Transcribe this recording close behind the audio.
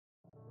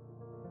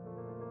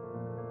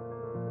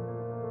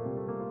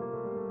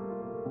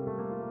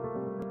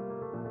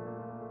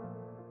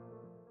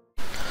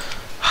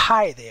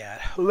Hi there,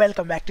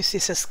 welcome back to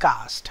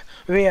CSSCast,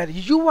 where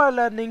you are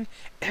learning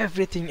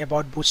everything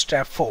about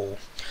Bootstrap 4.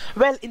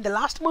 Well, in the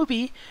last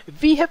movie,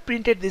 we have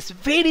printed this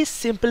very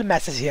simple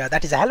message here,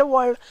 that is, hello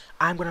world,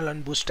 I'm gonna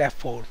learn Bootstrap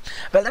 4.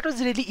 Well, that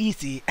was really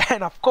easy,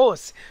 and of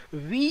course,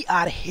 we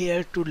are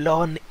here to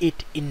learn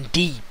it in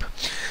deep.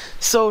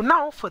 So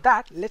now for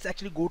that, let's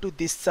actually go to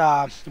this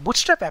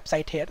Bootstrap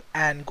website here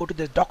and go to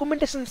the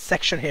documentation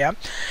section here,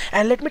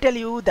 and let me tell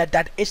you that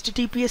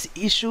HTTPS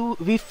issue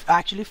we've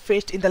actually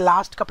faced in the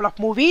last couple of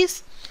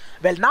movies,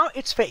 well, now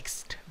it's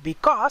fixed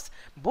because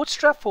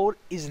Bootstrap 4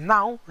 is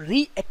now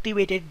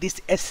reactivated this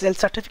SSL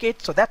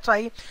certificate. So that's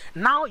why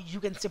now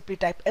you can simply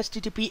type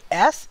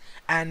HTTPS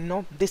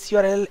and this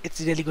URL, it's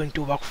really going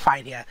to work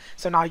fine here.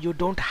 So now you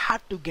don't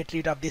have to get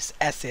rid of this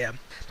S here.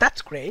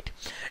 That's great.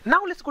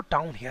 Now let's go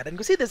down here and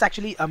you see there's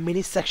actually a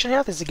mini section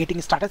here. There's a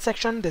getting started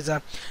section, there's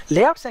a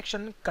layout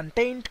section,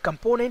 content,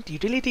 component,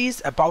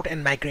 utilities, about,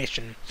 and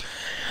migration.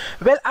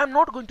 Well, I'm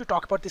not going to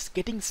talk about this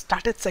getting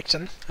started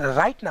section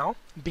right now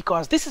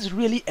because this is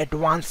really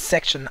advanced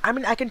section. I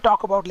mean, I can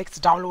talk about let's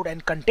download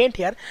and content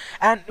here,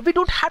 and we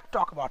don't have to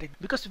talk about it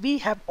because we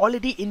have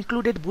already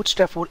included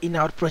Bootstrap 4 in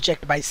our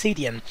project by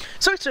CDN.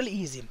 So it's really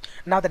easy.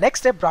 Now the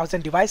next step, browse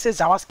and devices,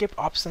 JavaScript,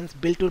 options,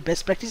 build tool,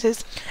 best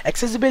practices,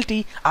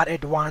 accessibility are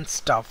advanced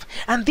stuff.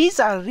 And these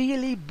are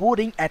really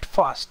boring at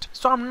first.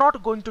 So I'm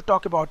not going to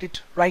talk about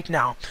it right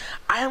now.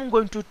 I am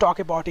going to talk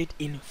about it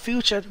in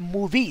future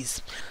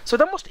movies. So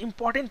the most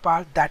important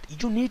part that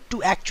you need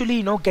to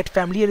actually get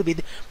familiar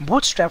with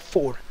Bootstrap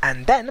 4,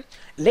 and then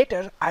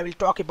later I will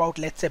talk about,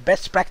 let's say,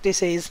 best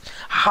practices,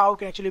 how you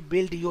can actually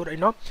build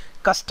your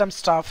custom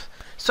stuff.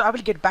 So I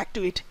will get back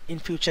to it in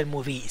future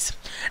movies.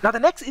 Now the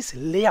next is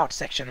layout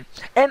section,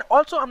 and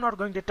also I'm not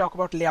going to talk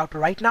about layout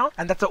right now,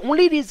 and that's the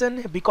only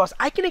reason because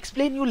I can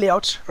explain you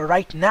layouts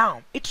right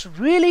now. It's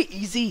really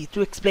easy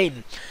to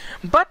explain,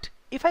 but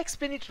if I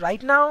explain it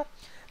right now,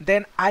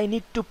 then I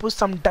need to put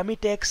some dummy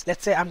text.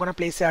 Let's say I'm gonna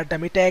place here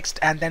dummy text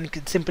and then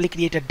simply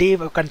create a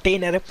div or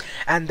container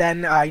and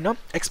then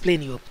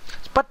explain you.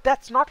 But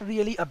that's not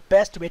really a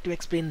best way to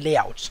explain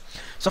layouts.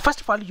 So first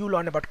of all, you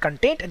learn about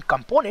content and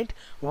component.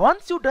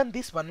 Once you've done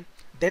this one,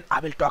 then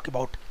I will talk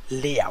about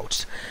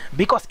layouts,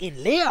 because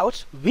in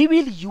layouts we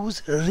will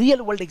use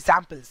real world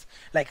examples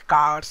like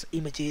cards,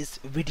 images,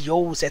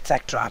 videos,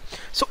 etc.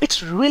 So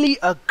it's really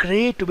a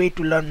great way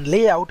to learn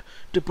layout,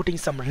 to putting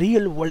some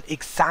real world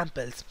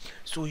examples,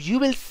 so you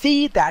will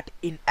see that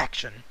in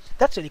action.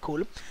 That's really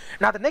cool.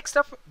 Now the next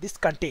stuff, this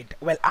content.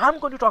 Well, I'm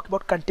going to talk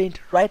about content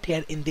right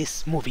here in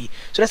this movie.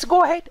 So let's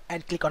go ahead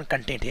and click on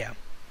content here.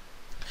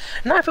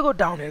 Now if you go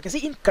down here, you can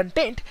see in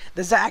content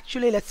there's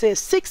actually, let's say,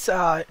 6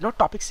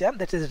 topics here.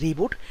 That is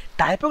reboot,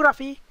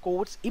 typography,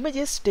 codes,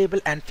 images, table,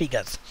 and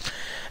figures.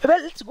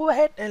 Well, let's go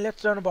ahead and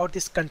let's learn about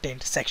this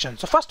content section.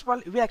 So first of all,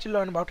 we actually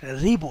learn about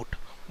reboot.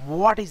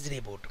 What is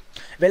reboot?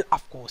 Well,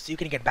 of course, you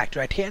can get back to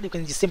right here. You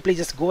can simply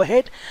just go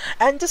ahead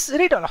and just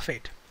read all of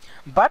it,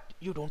 but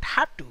you don't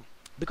have to,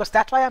 because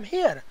that's why I'm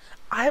here.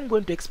 I am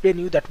going to explain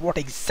you that what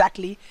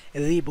exactly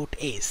reboot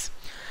is.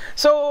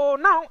 So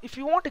now if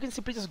you want, you can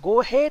simply just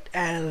go ahead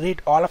and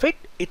read all of it.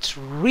 It's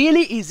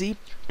really easy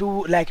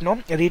to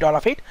read all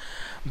of it,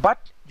 but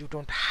you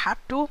don't have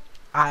to.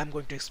 I am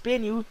going to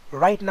explain you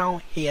right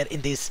now here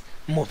in this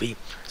movie.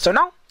 So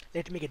now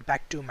let me get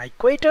back to my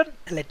creator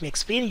and let me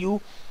explain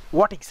you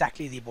what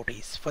exactly reboot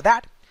is. For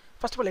that,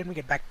 first of all, let me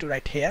get back to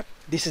right here.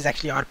 This is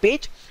actually our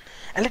page,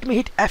 and let me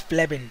hit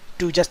F11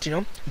 to just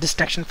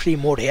distraction free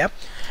mode here.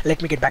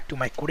 Let me get back to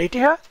my creator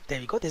here. There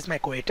we go. This is my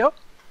creator.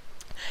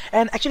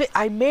 And actually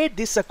I made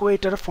this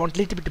creator font a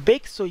little bit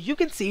big so you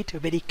can see it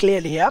very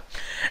clearly here.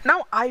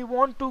 Now I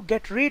want to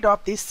get rid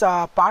of this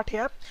part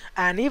here,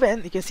 and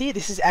even you can see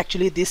this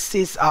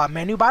is a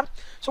menu bar.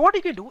 So what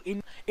you can do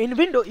in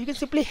window, you can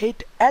simply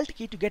hit Alt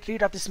key to get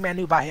rid of this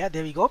menu bar here.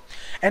 There we go.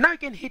 And now you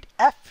can hit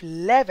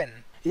F11.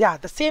 Yeah,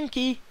 the same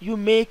key you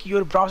make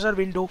your browser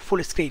window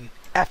full screen,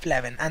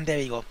 F11, and there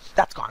we go,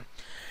 that's gone.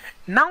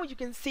 Now you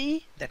can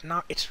see that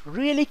now it's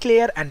really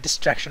clear and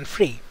distraction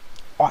free.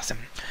 Awesome.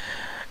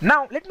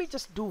 Now let me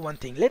just do one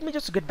thing. Let me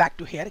just get back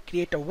to here,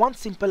 create a one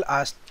simple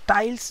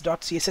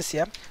styles.css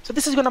here. So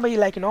this is gonna be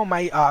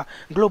my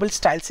global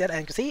styles here,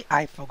 and you can see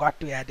I forgot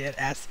to add it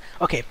as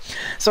okay.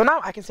 So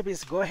now I can simply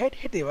just go ahead,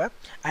 hit there,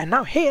 and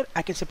now here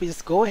I can simply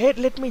just go ahead.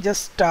 Let me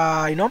just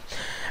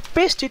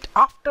paste it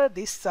after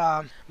this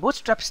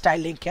Bootstrap style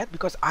link here,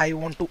 because I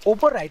want to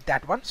override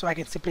that one. So I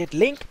can simply hit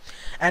link,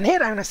 and here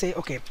I'm gonna say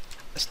okay,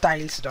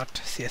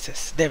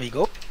 styles.css. There we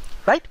go,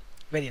 right?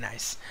 Very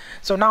nice.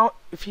 So now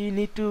if you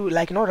need to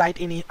write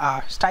any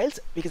styles,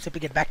 we can simply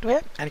get back to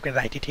here and you can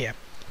write it here.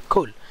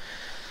 Cool.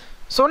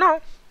 So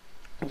now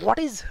what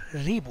is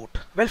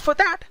reboot? Well, for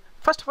that,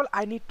 first of all,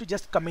 I need to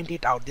just comment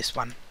it out, this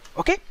one.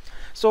 Okay,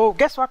 so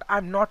guess what,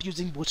 I'm not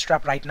using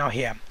Bootstrap right now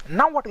here.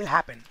 Now what will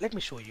happen, let me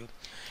show you.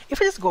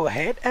 If I just go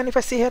ahead and if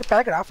I say here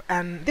paragraph,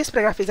 and this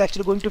paragraph is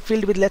actually going to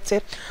fill with let's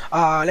say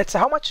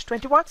how much,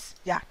 20 words.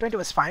 Yeah, 20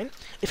 was fine.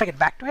 If I get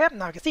back to here,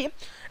 now you can see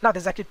now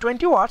there's actually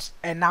 20 words,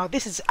 and now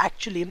this is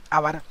actually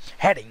our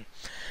heading.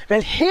 Well,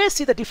 here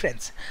see the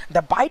difference.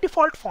 The by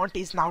default font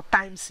is now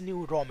Times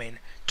New Roman.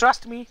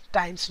 Trust me,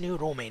 Times New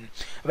Roman.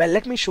 Well,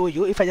 let me show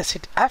you. If I just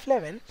hit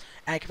F11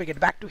 and if I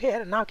get back to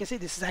here, now you can see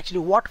this is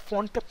actually what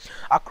font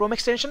Chrome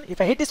extension. If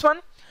I hit this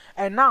one,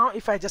 and now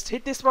if I just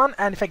hit this one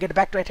and if I get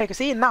back to it, I can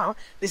see now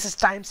this is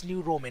Times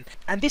New Roman,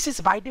 and this is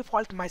by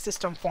default my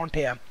system font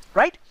here,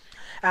 right?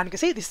 And you can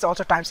see this is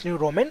also Times New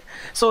Roman.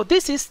 So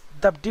this is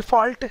the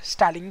default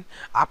styling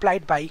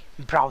applied by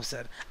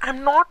browser.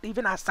 I'm not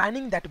even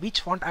assigning that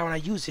which font I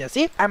want to use here.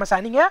 See, I'm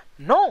assigning here.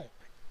 No,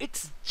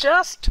 it's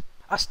just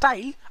a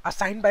style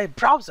assigned by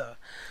browser.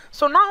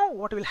 So now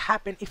what will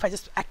happen if I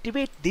just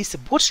activate this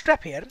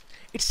bootstrap here,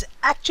 it's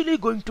actually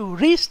going to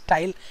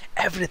restyle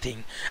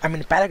everything. I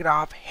mean,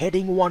 paragraph,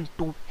 heading 1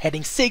 to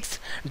heading 6,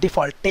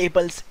 default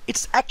tables,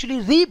 it's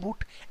actually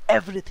reboot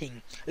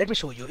everything. Let me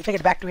show you. If I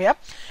get back to here,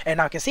 and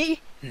now you can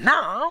see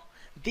now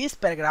this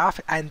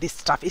paragraph and this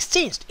stuff is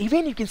changed.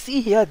 Even you can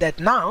see here that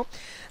now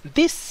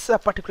this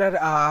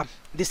particular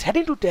this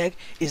heading 2 tag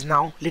is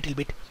now little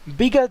bit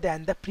bigger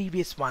than the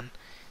previous one.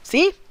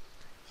 See?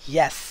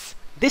 Yes,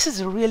 this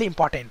is really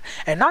important.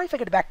 And now if I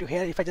get back to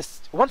here, if I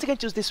just once again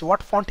choose this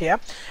what font here,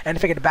 and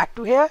if I get back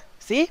to here,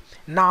 see,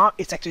 now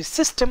it's actually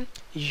system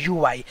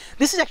UI.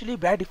 This is actually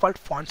by default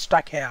font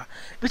stack here,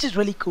 which is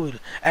really cool,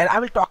 and I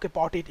will talk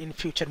about it in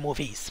future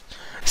movies.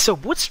 So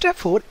Bootstrap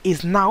 4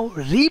 is now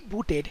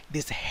rebooted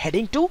this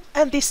heading 2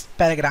 and this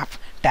paragraph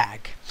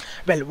tag.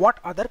 Well, what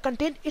other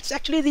content it's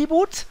actually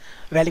reboots?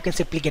 Well, you can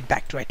simply get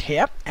back to it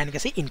here, and you can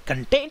see in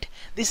content,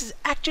 this is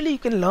actually, you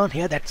can learn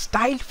here that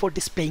style for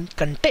displaying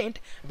content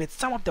with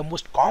some of the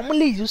most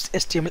commonly used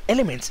HTML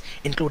elements,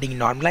 including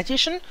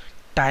normalization,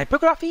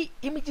 typography,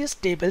 images,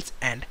 tables,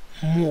 and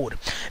more.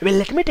 Well,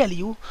 let me tell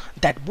you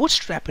that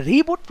Bootstrap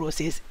reboot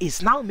process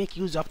is now make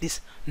use of this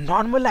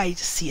normalized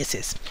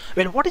CSS.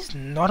 Well, what is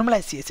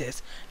normalized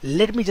CSS?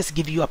 Let me just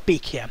give you a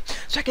peek here.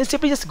 So I can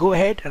simply just go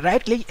ahead,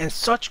 right click and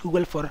search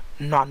Google for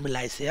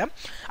normalize here.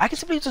 I can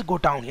simply just go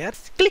down here,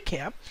 click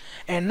here,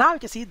 and now you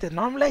can see the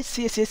normalized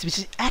CSS, which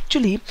is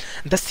actually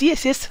the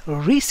CSS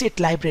reset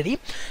library.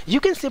 You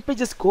can simply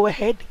just go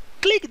ahead,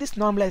 click this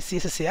normalized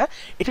CSS here.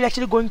 It will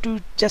actually going to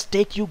just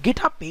take you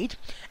GitHub page,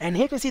 and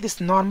here you can see this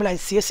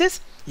normalized CSS.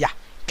 Yeah,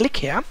 click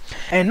here,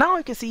 and now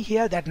you can see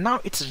here that now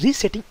it's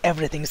resetting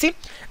everything. See,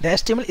 the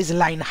HTML is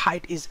line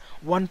height is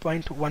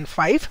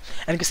 1.15,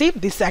 and you can see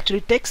this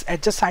actually text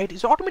adjust height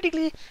is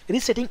automatically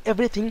resetting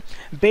everything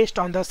based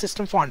on the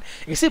system font.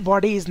 You see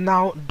body is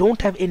now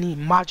don't have any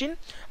margin.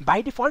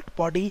 By default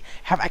body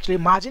have actually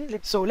margin.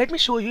 So let me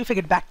show you. If I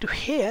get back to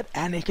here,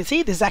 and you can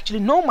see there's actually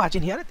no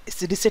margin here,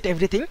 it's reset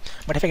everything.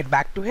 But if I get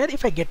back to here,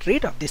 if I get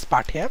rid of this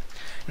part here,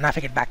 now if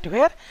I get back to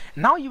here,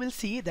 now you will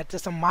see that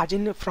there's some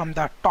margin from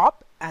the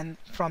top and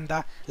from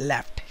the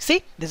left.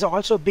 See, there's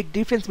also a big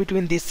difference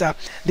between this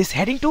this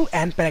heading 2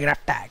 and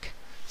paragraph tag.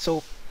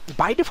 So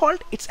by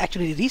default it's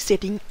actually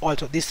resetting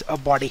also this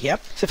body here.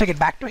 So if I get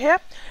back to here,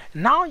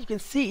 now you can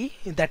see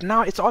that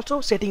now it's also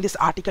setting this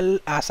article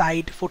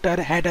side,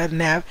 footer, header,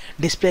 nav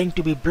displaying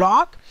to be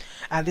block,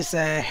 and this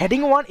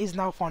heading 1 is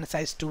now font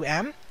size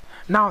 2M.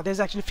 Now there's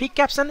actually fig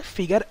caption,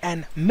 figure,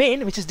 and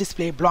main, which is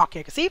display block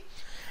here. See,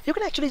 you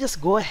can actually just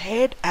go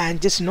ahead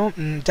and just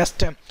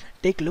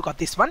take a look at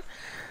this one.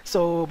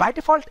 So by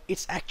default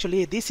it's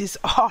actually, this is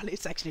all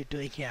it's actually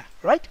doing here,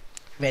 right?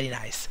 Very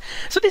nice.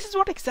 So this is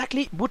what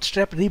exactly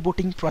Bootstrap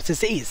rebooting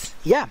process is.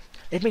 Yeah,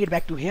 let me get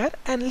back to here,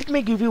 and let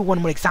me give you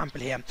one more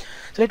example here.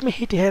 So let me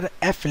hit here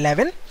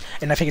F11,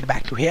 and if I get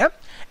back to here,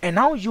 and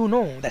now you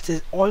know that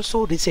is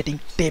also resetting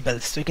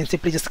tables. So you can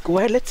simply just go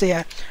ahead, let's say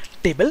a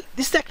table.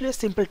 This is actually a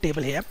simple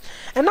table here,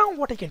 and now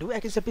what I can do, I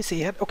can simply say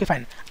here, okay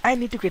fine, I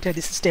need to create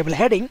this table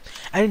heading,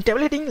 and in table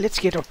heading let's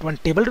create one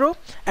table row,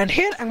 and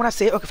here I'm gonna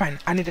say okay fine,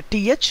 I need a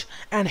th,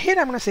 and here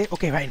I'm gonna say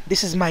okay fine,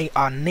 this is my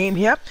name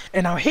here,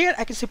 and now here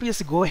I can simply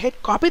just go ahead,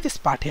 copy this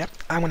part here,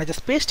 I'm gonna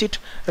just paste it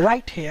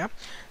right here.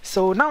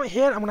 So now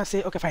here I'm gonna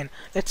say okay fine,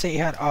 let's say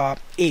here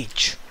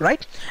age,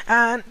 right,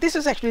 and this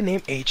is actually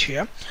name age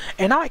here,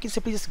 and now I can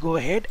simply just go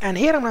ahead, and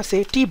here I'm gonna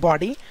say t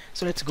body.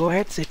 So let's go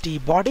ahead, say t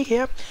body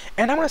here,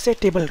 and I'm gonna say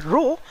table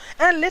row,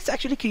 and let's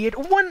actually create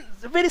one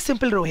very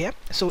simple row here.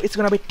 So it's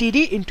gonna be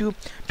td into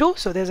 2,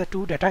 so there's a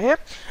 2 data here,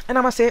 and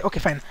I'm gonna say okay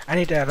fine, I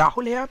need a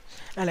Rahul here,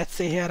 and let's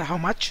say here how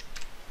much,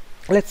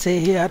 let's say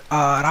here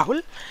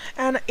Rahul,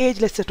 and age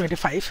let's say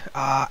 25,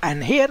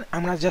 and here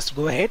I'm gonna just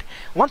go ahead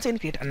once again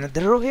create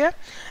another row here,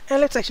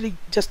 and let's actually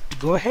just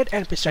go ahead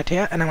and paste right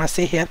here, and I'm gonna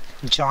say here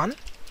John,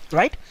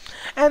 right,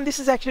 and this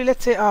is actually,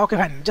 let's say okay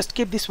fine, just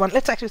keep this one,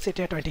 let's actually say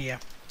here 20 here.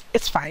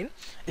 It's fine.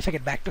 If I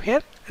get back to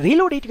here,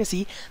 reload it, you can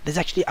see there's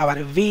actually our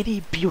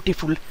very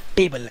beautiful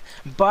table.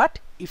 But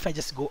if I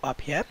just go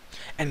up here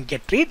and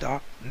get rid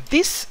of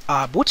this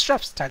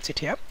bootstrap style sheet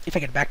here, if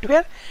I get back to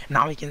here,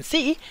 now you can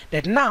see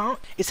that now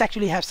it's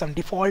actually have some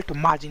default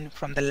margin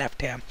from the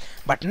left here,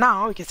 but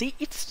now you can see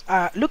it's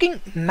looking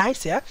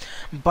nice here.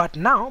 But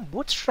now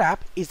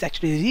bootstrap is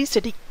actually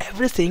resetting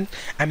everything.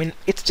 I mean,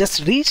 it's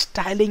just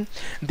restyling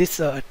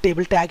this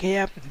table tag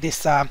here,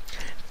 this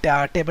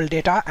table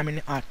data,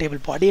 table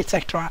body,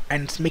 etc.,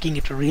 and it's making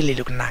it really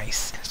look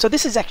nice. So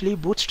this is actually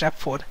Bootstrap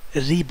for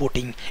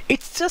rebooting.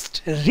 It's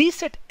just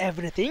reset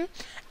everything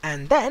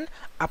and then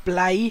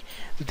apply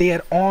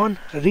their own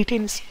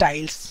written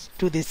styles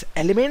to these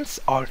elements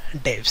or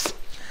divs.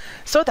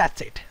 So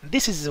that's it.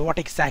 This is what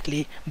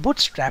exactly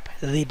Bootstrap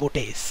reboot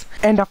is.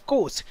 And of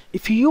course,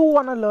 if you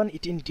want to learn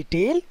it in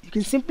detail, you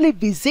can simply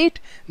visit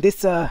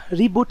this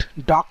reboot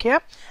doc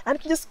here and you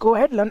can just go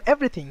ahead and learn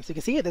everything. So you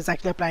can see there's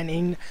actually applying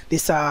in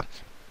this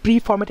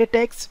pre-formatted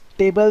text,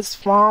 tables,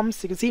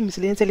 forms, you can see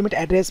miscellaneous element,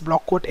 address,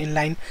 block quote,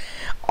 inline.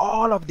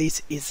 All of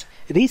this is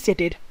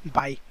resetted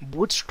by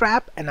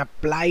Bootstrap and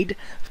applied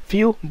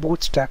few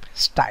Bootstrap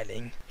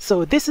styling.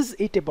 So this is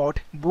it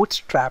about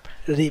Bootstrap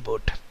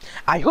reboot.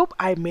 I hope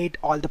I made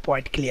all the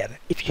point clear.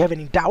 If you have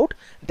any doubt,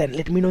 then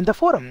let me know in the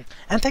forum.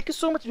 And thank you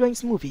so much for joining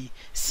this movie.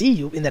 See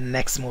you in the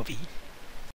next movie.